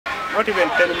not even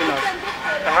 10 minutes.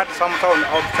 I had some sound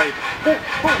outside.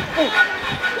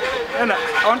 And I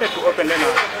wanted to open, then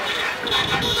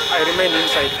I remained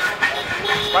inside.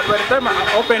 But by the time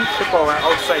I opened, people were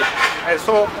outside. I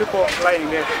saw people lying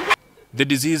there. The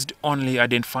deceased, only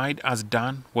identified as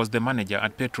Dan, was the manager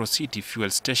at Petrocity fuel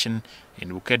station in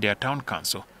Bukedea Town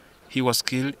Council. He was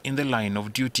killed in the line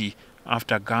of duty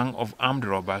after a gang of armed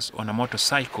robbers on a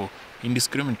motorcycle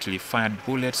indiscriminately fired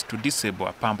bullets to disable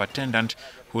a pump attendant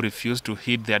who refused to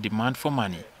heed their demand for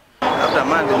money. After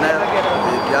man denied,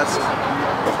 they just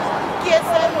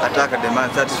attacked the man,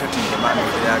 started shooting the man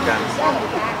with their guns.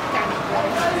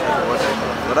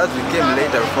 But as we came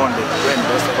later, we found that when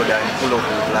those people are full of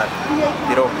blood,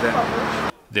 they robbed them.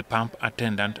 The pump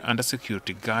attendant and a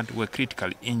security guard were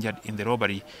critically injured in the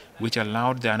robbery, which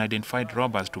allowed the unidentified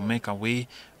robbers to make away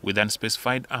with an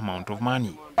unspecified amount of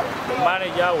money. The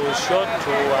manager was shot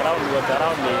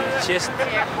around the chest,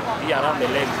 around the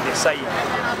legs, the side.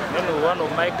 Then one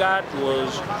of my guards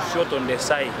was shot on the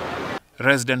side.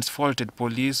 Residents faulted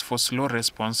police for slow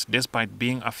response despite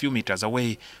being a few meters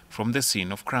away from the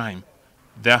scene of crime.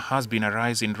 There has been a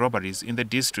rise in robberies in the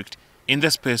district. In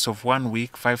the space of 1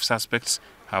 week, 5 suspects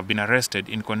have been arrested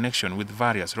in connection with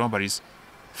various robberies.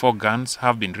 4 guns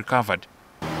have been recovered.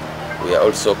 We are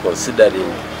also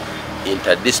considering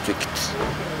inter-district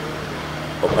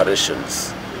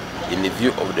operations in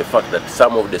view of the fact that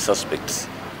some of the suspects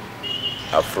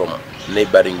are from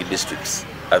neighboring districts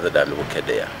other than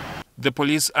Bukedea. The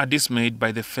police are dismayed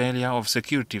by the failure of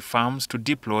security firms to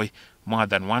deploy more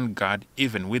than one guard,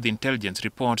 even with intelligence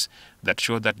reports that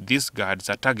show that these guards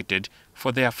are targeted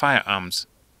for their firearms.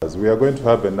 We are going to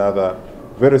have another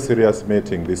very serious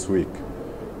meeting this week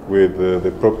with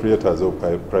the proprietors of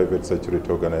private security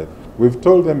organizations. We've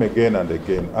told them again and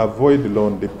again, avoid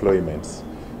lone deployments.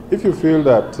 If you feel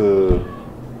that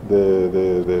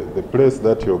the place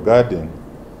that you're guarding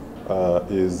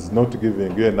is not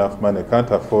giving you enough money, can't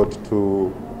afford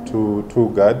two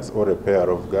guards or a pair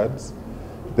of guards,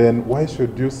 then why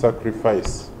should you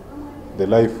sacrifice the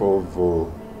life of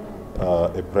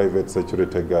a private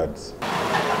security guard?